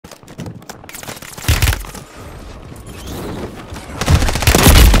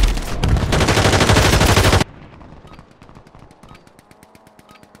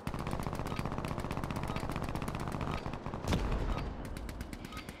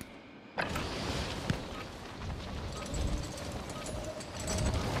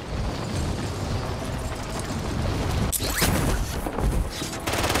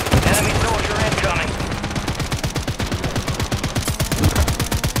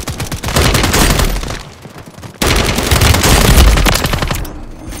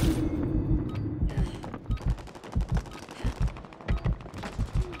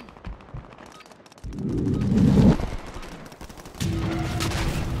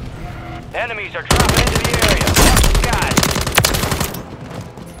Enemies are dropping into the area. Watch the skies.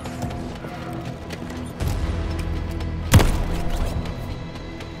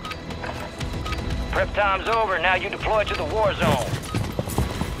 Prep time's over. Now you deploy to the war zone.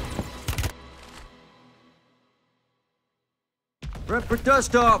 Prep for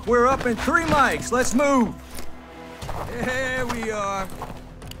dust off. We're up in 3 mics. Let's move. Here we are.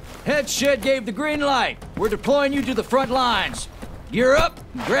 Head shed gave the green light. We're deploying you to the front lines. Gear up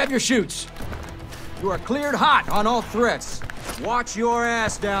and grab your chutes. You are cleared hot on all threats. Watch your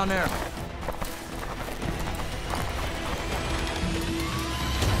ass down there.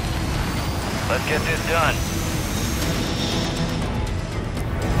 Let's get this done.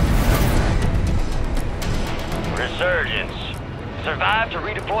 Resurgence. Survive to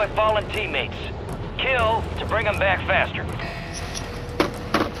redeploy fallen teammates. Kill to bring them back faster.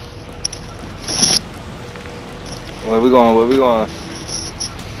 Where we going? Where we going?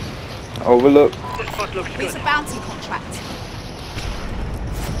 Overlook. This foot looks It's a bounty contract.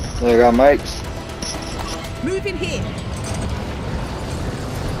 They got mics. Move in here.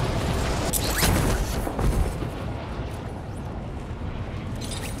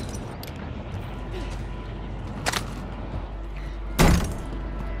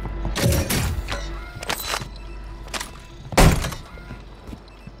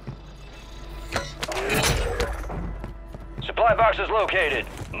 Supply box is located.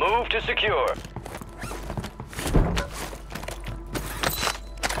 Move to secure.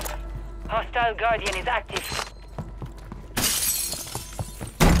 Hostile Guardian is active.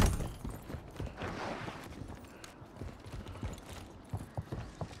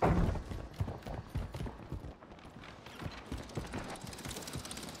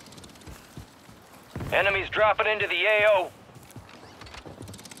 Enemies dropping into the AO.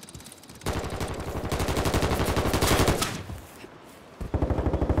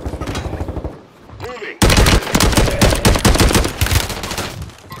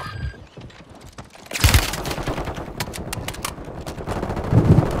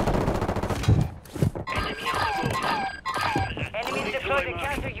 Enemy deployed the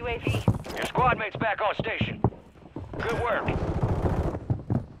counter UAV. Your squad mate's back on station. Good work.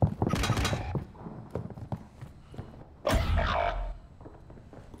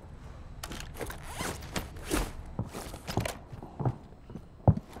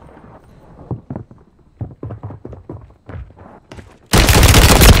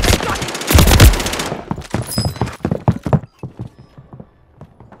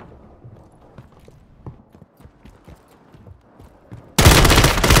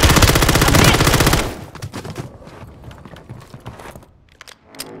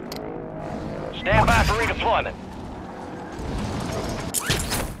 Stand by for redeployment.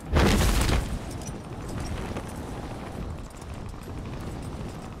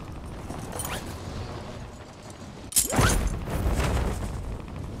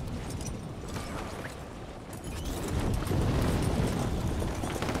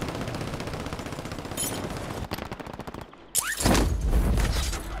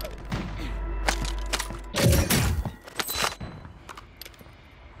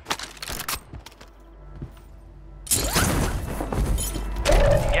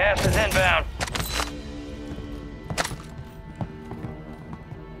 Gas is inbound.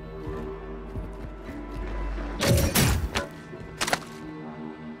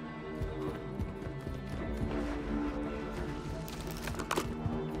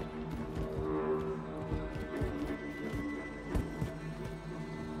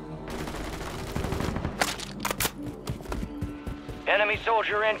 Enemy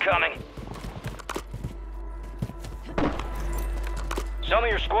soldier incoming. Some of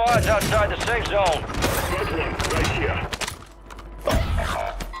your squad's outside the safe zone. Good one, right here.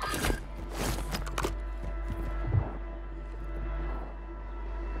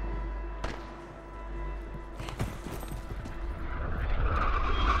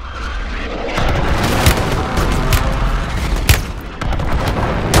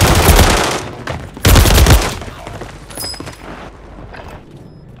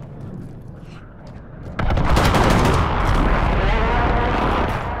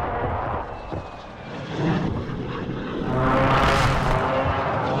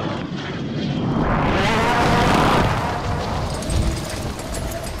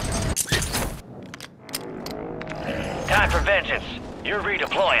 Time for vengeance. You're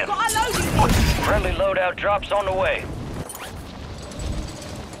redeploying. Got a loading. Friendly loadout drops on the way.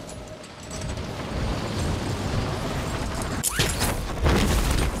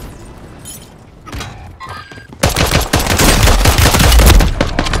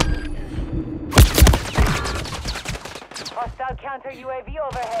 Hostile counter UAV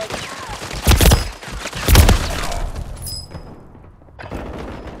overhead.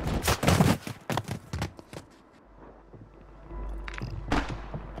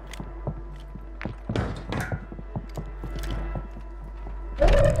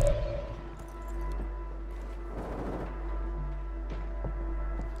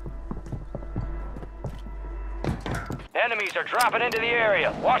 Enemies are dropping into the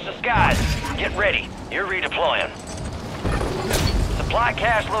area. Watch the skies. Get ready. You're redeploying. Supply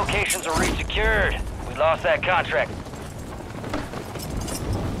cache locations are resecured. We lost that contract.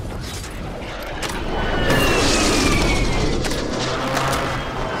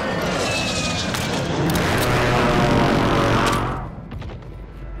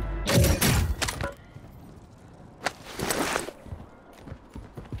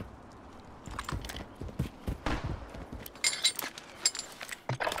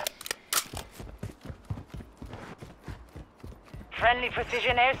 Friendly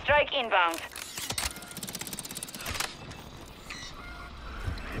precision airstrike inbound.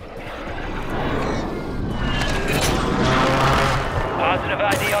 Positive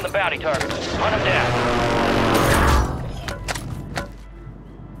ID on the bounty targets. Hunt them down.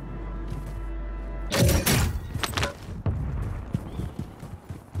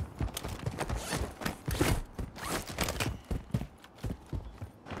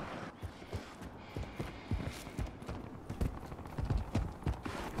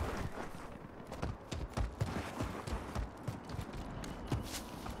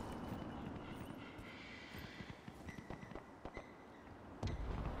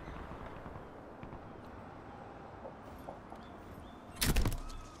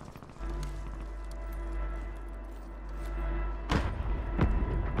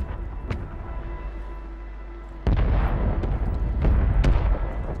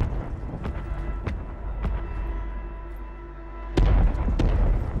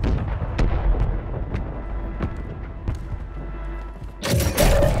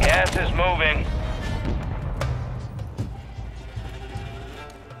 Gas is moving.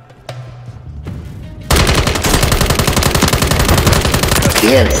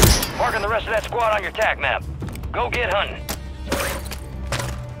 Damn it. Marking the rest of that squad on your TAC map. Go get hunting.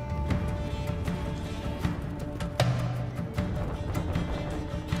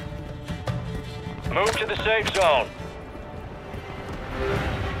 Move to the safe zone.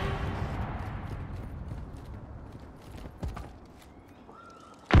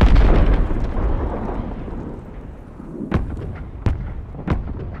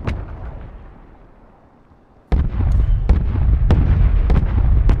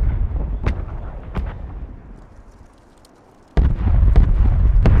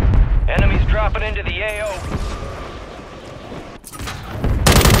 Enemies dropping into the AO.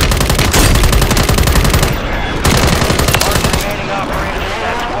 Mark the remaining operators in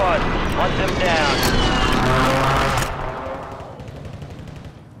that squad. Hunt them down.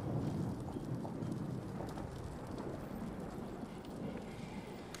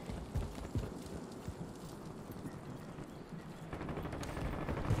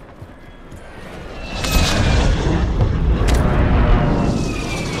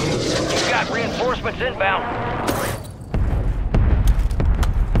 You've got reinforcements inbound.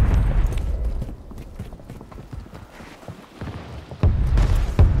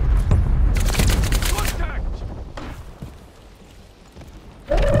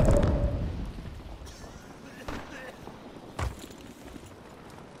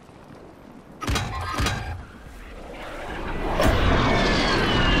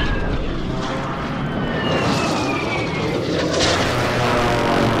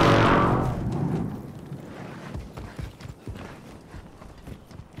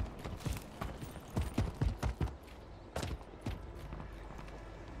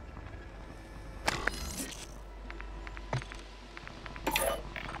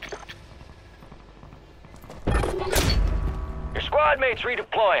 Your squad mates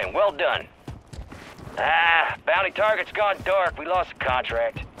redeploying. Well done. Bounty target's gone dark. We lost the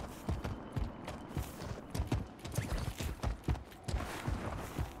contract.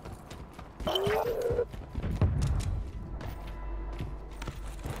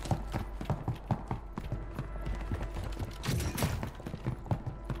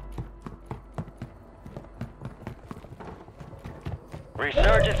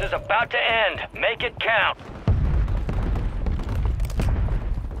 Resurgence is about to end. Make it count.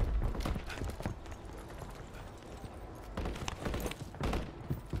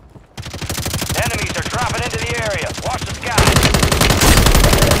 Enemies are dropping into the area. Watch the skies.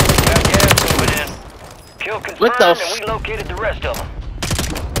 Got gas moving in. Kill What the confirmed, and we located the rest of them.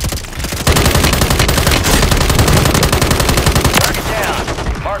 Mark it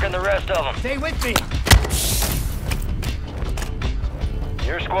down. Marking the rest of them. Stay with me.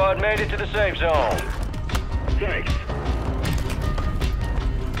 Your squad made it to the safe zone. Thanks.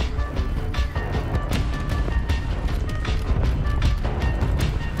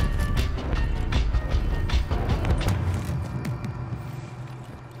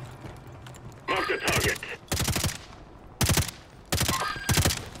 Mark the target.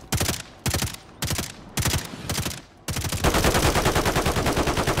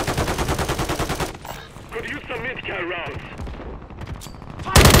 rounds.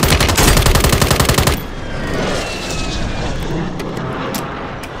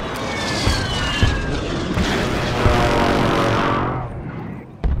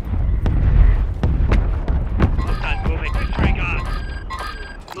 Hostile moving. Disregard.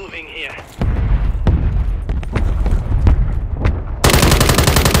 Moving here.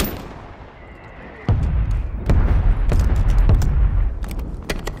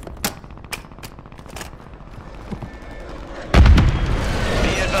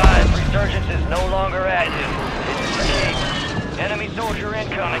 Be advised, resurgence is no longer active. This is the key. Enemy soldier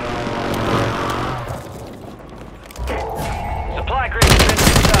incoming. Supply crate has been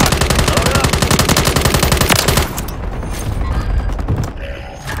restocked. Load up.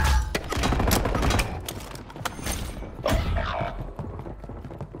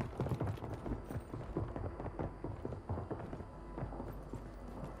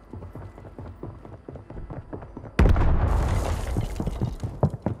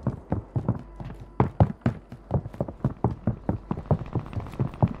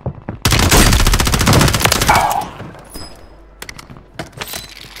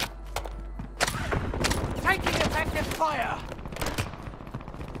 Taking effective fire!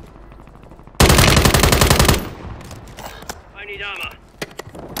 I need armor.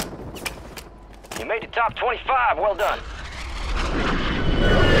 You made the top 25. Well done.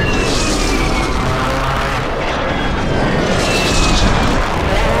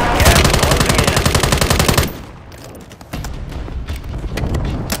 Gas is closing in.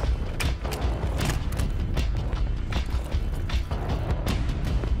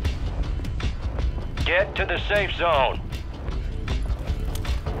 Get to the safe zone.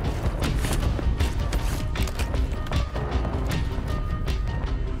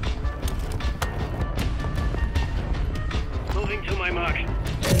 Moving to my mark.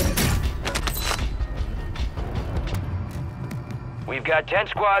 We've got 10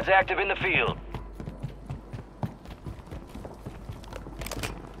 squads active in the field.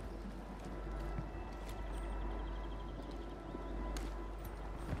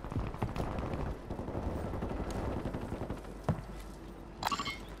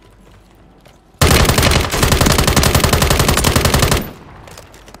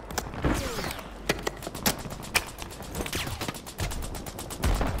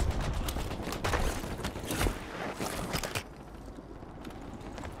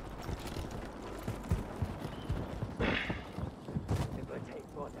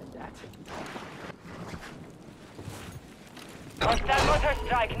 Hostile mortar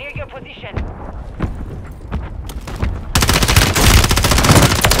strike near your position.